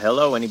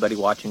Hello, anybody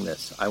watching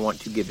this. I want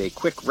to give a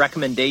quick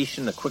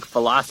recommendation, a quick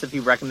philosophy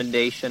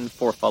recommendation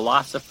for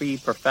philosophy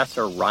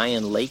professor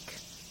Ryan Lake.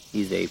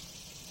 He's a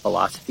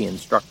philosophy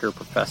instructor,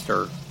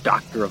 professor,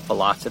 doctor of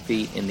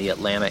philosophy in the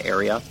Atlanta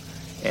area.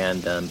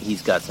 And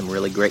he's got some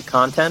really great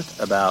content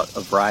about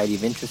a variety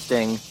of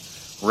interesting,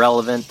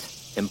 relevant,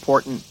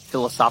 important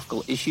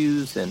philosophical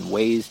issues and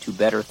ways to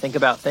better think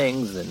about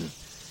things and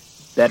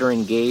better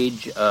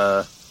engage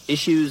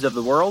issues of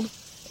the world.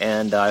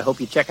 And I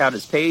hope you check out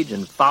his page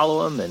and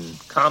follow him and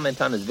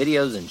comment on his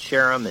videos and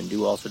share them and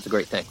do all sorts of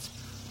great things.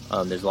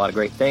 There's a lot of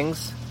great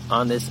things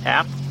on this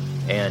app,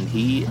 and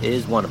he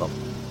is one of them.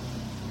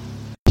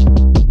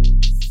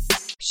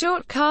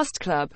 Shortcast Club.